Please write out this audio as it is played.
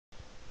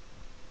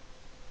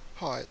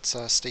Hi, it's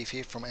Steve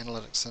here from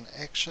Analytics in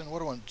Action.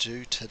 What I want to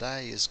do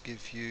today is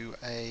give you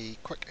a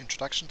quick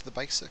introduction to the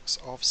basics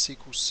of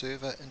SQL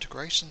Server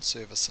Integration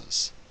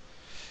Services.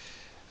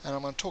 And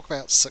I'm going to talk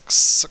about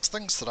six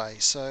things today.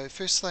 So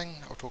first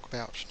thing, I'll talk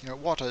about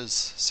what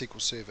is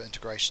SQL Server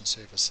Integration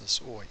Services,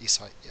 or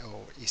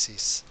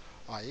SSIS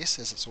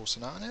as it's also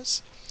known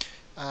as.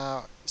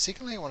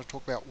 Secondly, I want to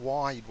talk about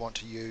why you'd want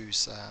to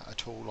use a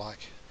tool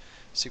like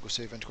SQL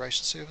Server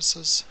Integration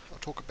Services. I'll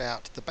talk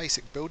about the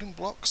basic building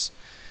blocks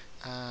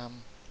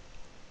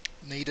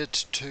needed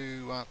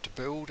to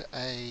build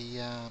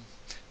a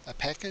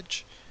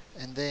package,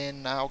 and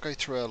then I'll go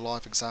through a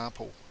live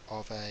example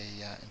of a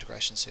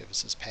integration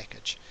services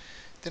package.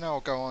 Then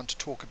I'll go on to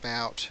talk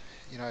about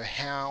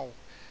how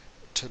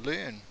to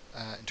learn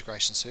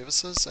integration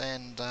services,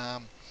 and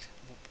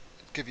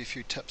give you a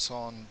few tips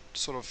on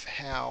sort of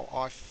how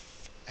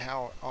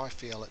I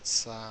feel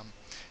it's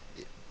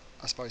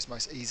I suppose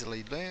most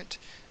easily learnt,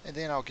 and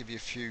then I'll give you a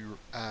few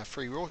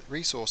free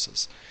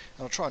resources,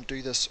 and I'll try and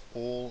do this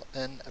all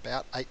in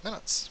about 8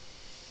 minutes.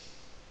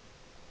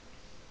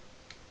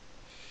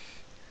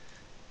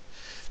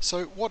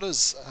 So what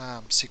is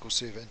SQL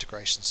Server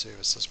Integration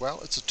Services?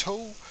 Well, it's a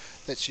tool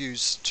that's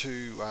used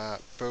to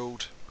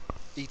build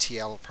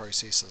ETL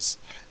processes.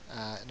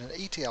 And an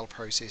ETL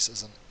process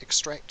is an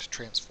extract,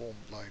 transform,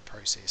 load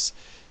process.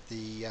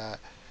 The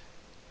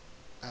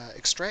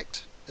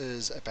extract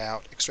is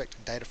about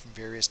extracting data from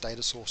various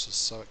data sources,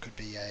 so it could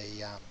be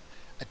a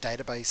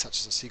database such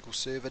as a SQL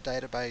Server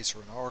database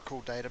or an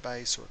Oracle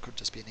database, or it could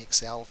just be an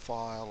Excel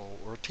file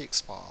or a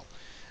text file.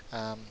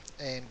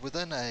 And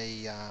within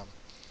an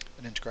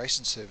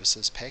integration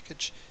services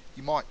package,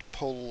 you might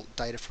pull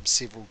data from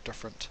several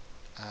different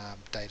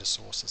data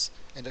sources,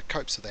 and it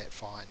copes with that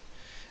fine.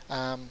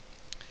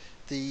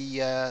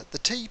 The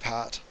T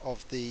part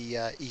of the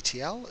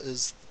ETL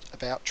is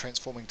about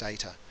transforming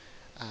data.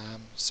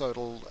 So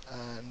it'll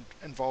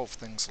involve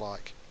things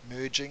like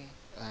merging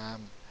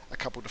a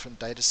couple of different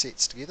data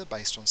sets together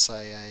based on,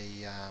 say,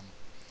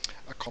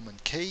 a common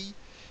key.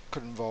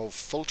 Could involve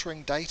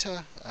filtering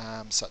data,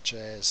 such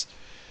as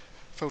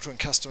filtering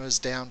customers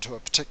down to a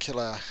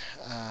particular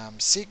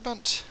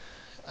segment,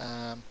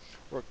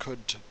 or it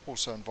could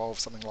also involve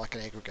something like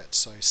an aggregate,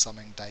 so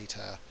summing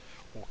data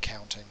or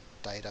counting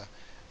data.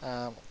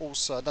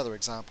 Also, another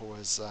example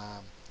is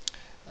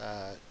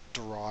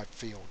derived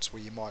fields,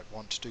 where you might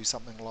want to do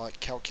something like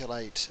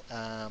calculate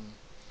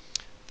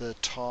the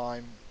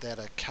time that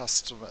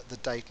the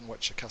date in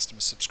which a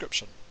customer's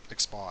subscription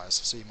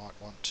expires. So you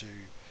might want to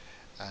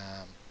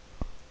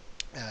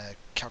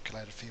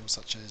calculate a field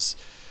such as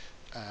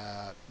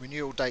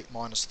renewal date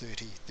minus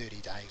 30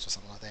 days or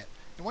something like that.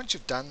 And once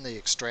you've done the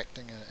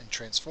extracting and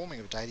transforming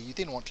of data, you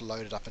then want to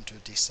load it up into a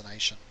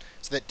destination.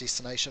 So that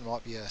destination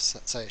might be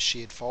say a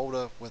shared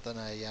folder within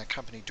a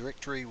company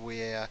directory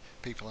where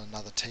people in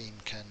another team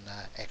can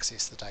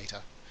access the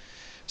data.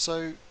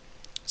 So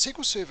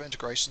SQL Server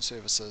Integration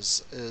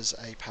Services is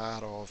a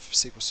part of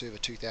SQL Server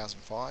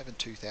 2005 and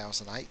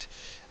 2008,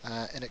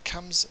 and it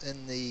comes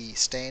in the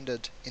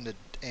standard and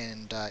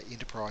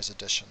enterprise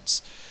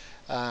editions.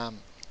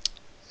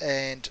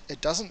 And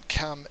it doesn't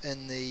come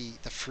in the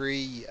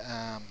free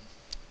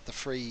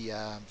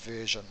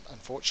version,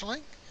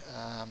 unfortunately.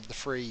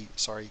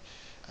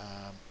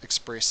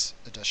 Express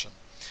edition.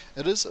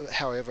 It is,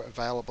 however,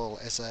 available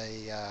as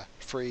a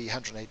free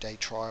 108-day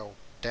trial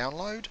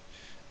download,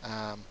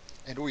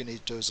 and all you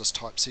need to do is just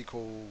type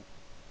SQL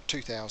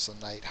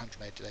 2008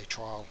 180-day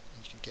trial,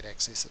 and you can get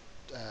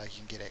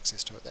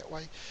access to it that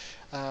way.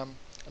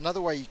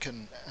 Another way you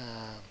can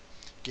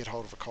get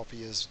hold of a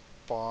copy is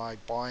by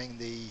buying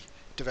the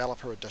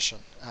developer edition,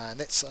 and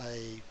that's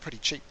a pretty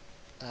cheap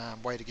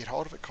way to get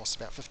hold of it. It costs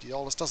about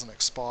 $50, doesn't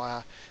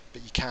expire,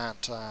 but you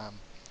can't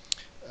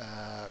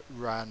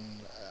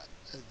run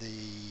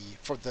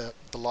the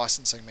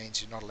licensing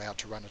means you're not allowed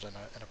to run it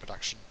in a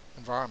production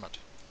environment.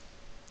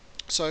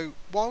 So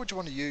why would you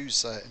want to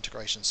use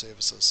integration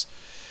services?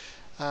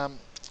 One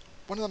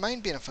of the main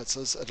benefits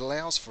is it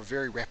allows for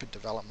very rapid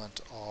development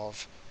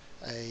of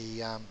a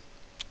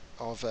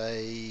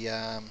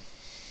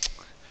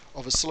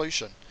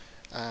solution.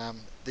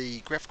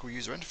 The graphical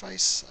user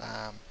interface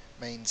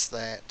means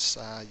that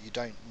you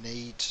don't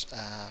need,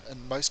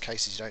 in most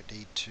cases, you don't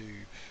need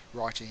to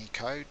write any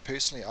code.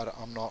 Personally,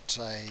 I'm not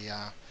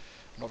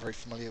very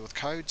familiar with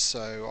code,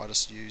 so I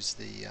just use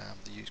the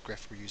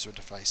graphical user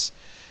interface.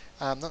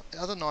 The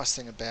other nice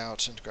thing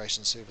about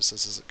integration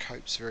services is it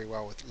copes very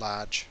well with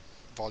large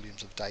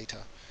volumes of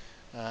data.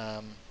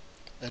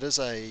 It is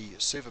a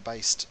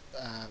server-based,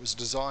 it was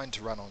designed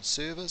to run on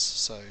servers,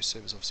 so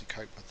servers obviously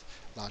cope with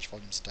large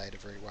volumes of data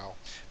very well.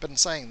 But in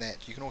saying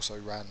that, you can also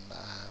run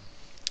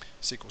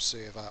SQL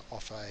Server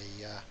off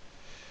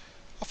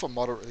a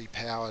moderately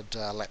powered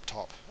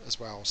laptop as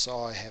well.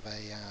 So I have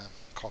a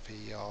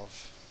copy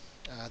of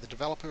the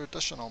developer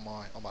edition on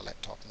my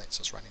laptop, and that's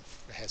just running.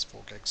 It has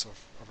 4 gigs of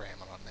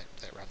RAM on it,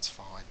 and that runs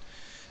fine.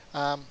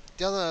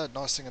 The other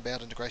nice thing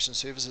about integration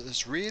services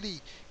is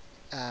really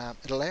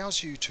it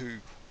allows you to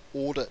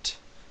audit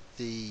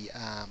the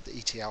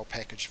ETL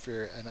package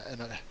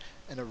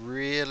in a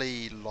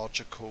really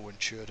logical,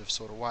 intuitive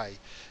sort of way.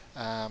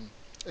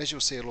 As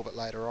you'll see a little bit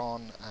later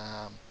on,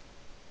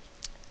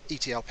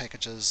 ETL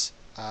packages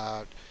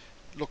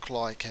look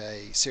like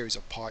a series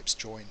of pipes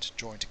joined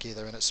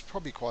together, and it's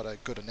probably quite a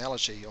good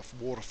analogy of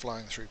water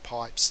flowing through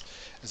pipes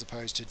as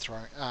opposed to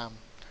throwing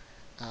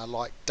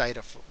like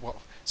data.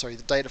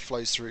 The data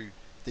flows through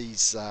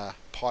these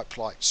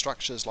pipe-like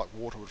structures like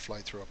water would flow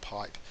through a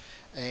pipe.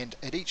 And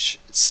at each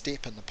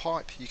step in the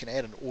pipe, you can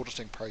add an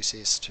auditing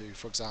process to,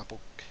 for example,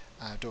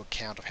 do a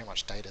count of how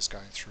much data is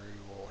going through,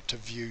 or to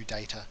view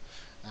data.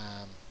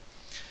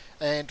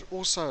 And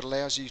also it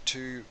allows you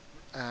to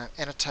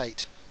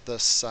annotate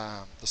this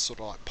sort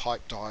of like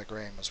pipe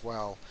diagram as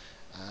well,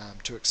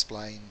 to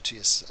explain to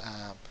you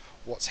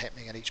what's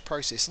happening at each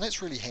process. And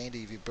that's really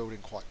handy if you're building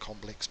quite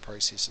complex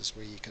processes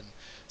where you can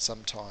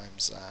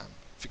sometimes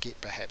forget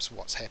perhaps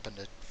what's happened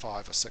at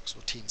 5 or 6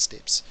 or 10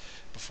 steps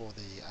before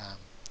the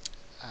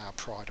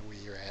prior to where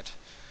you're at.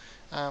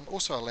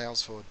 Also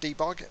allows for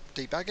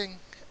debugging,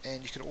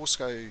 and you can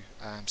also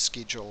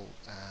schedule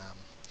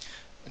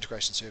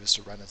integration service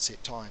to run at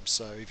set times.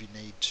 So if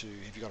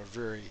you've got a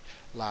very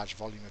large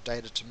volume of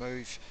data to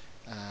move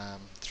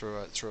through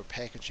a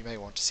package, you may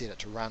want to set it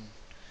to run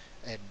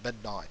at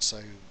midnight,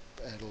 so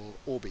it'll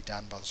all be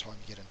done by the time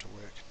you get into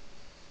work.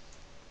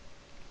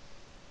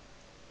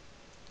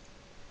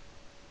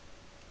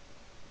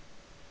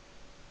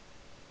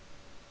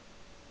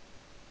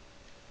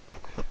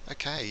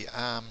 Okay,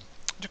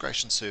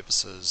 integration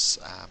services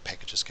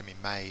packages can be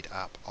made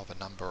up of a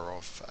number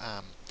of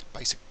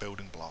basic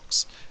building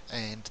blocks,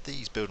 and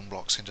these building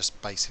blocks can just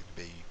basically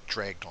be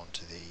dragged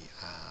onto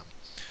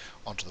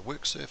the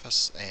work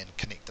surface and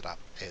connected up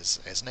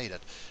as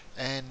needed.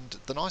 And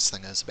the nice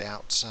thing is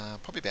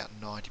probably about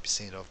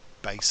 90% of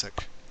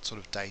basic sort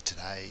of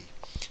day-to-day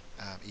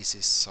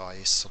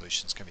SSIS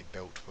solutions can be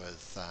built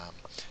with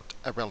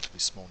a relatively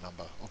small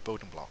number of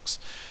building blocks.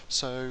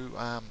 So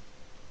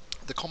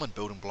the common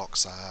building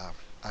blocks are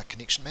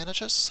connection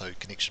managers. So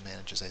connection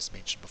managers, as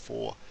mentioned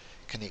before,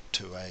 connect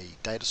to a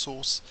data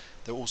source.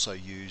 They're also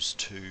used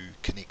to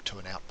connect to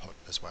an output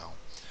as well.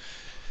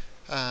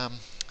 And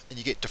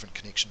you get different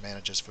connection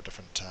managers for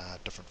different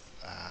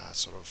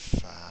sort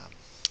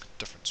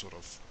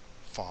of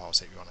files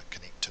that you want to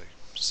connect to.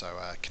 So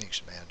a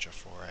connection manager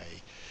for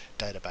a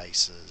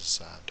database is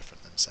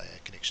different than, say, a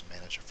connection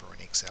manager for an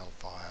Excel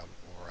file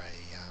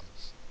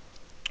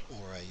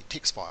or a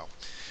text file.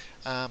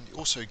 You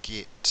also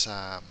get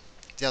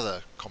the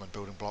other common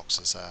building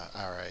blocks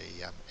are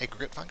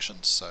aggregate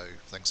functions, so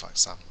things like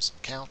sums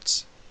and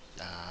counts.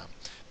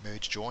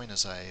 Merge join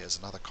is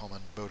another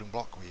common building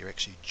block where you're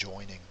actually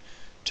joining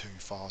two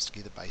files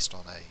together based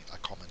on a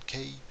common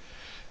key.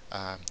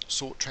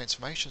 Sort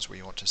transformations, where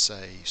you want to,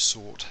 say,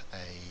 sort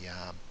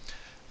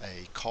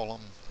a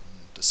column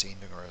in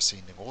descending or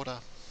ascending order.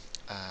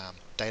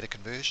 Data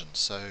conversions,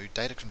 so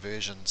data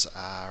conversions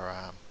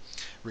are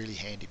really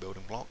handy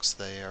building blocks.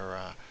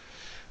 They're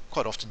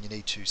quite often you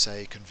need to,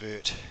 say,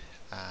 convert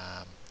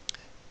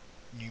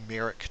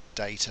numeric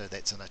data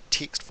that's in a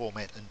text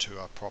format into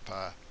a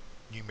proper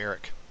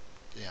numeric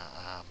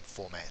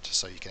format,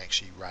 so you can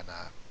actually run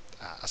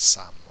a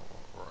sum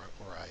or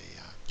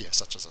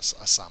such as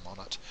a sum on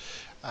it.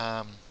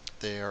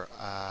 There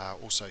are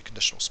also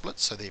conditional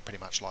splits, so they're pretty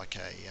much like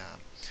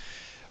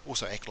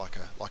also act like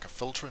a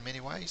filter in many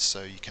ways.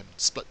 So you can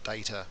split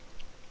data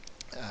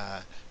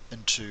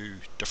into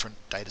different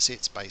data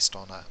sets based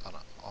on a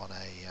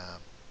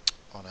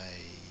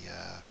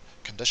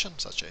condition,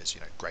 such as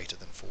greater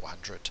than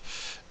 $400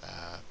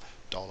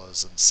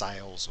 in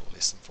sales or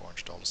less than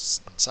 $400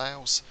 in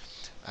sales.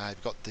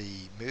 You've got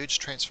the merge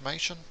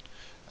transformation,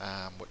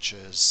 which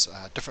is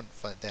different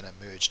than a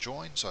merge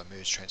join. So a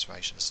merge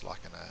transformation is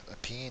like an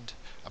append.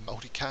 A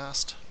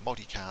multicast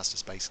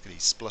is basically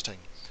splitting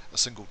a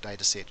single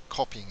data set,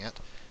 copying it,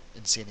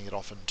 and sending it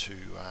off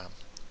into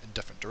in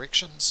different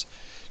directions.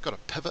 You've got a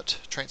pivot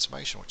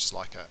transformation, which is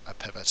like a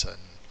pivot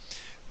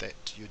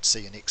that you'd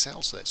see in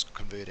Excel, so that's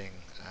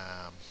converting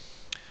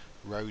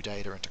row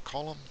data into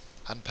column.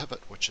 Unpivot,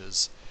 which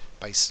is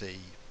basically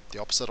the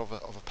opposite of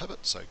a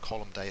pivot, so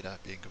column data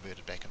being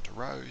converted back into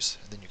rows.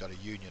 And then you've got a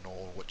union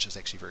all, which is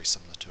actually very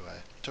similar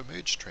to a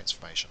merge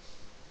transformation.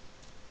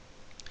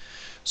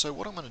 So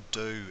what I'm going to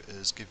do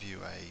is give you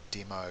a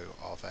demo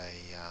of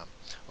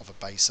a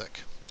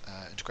basic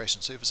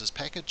integration services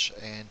package,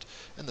 and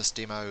in this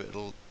demo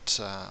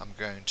I'm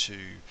going to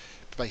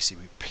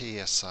basically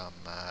prepare some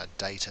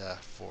data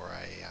for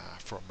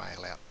a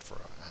mail out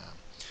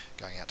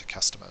going out to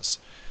customers.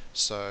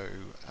 So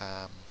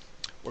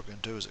what we're going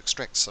to do is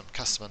extract some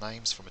customer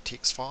names from a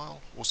text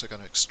file. Also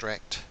going to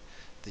extract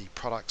the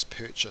products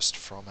purchased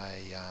from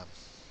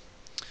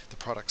the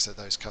products that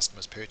those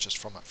customers purchased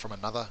from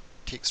another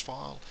text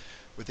file.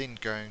 We're then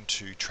going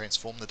to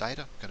transform the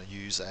data. We're going to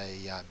use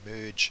a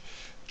merge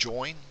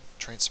join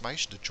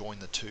transformation to join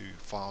the two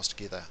files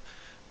together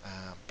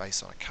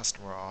based on a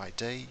customer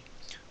ID.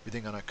 We're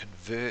then going to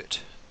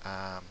convert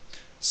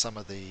some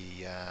of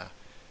the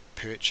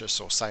purchase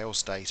or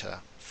sales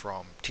data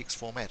from text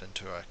format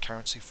into a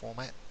currency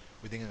format.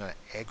 We're then going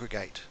to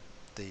aggregate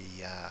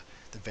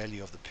the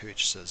value of the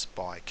purchases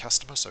by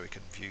customer so we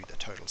can view the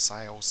total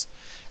sales,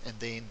 and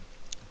then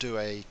do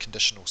a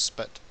conditional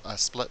split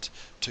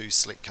to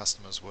select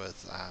customers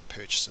with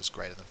purchases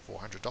greater than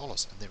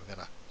 $400, and then we're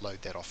going to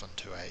load that off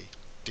into a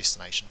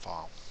destination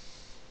file.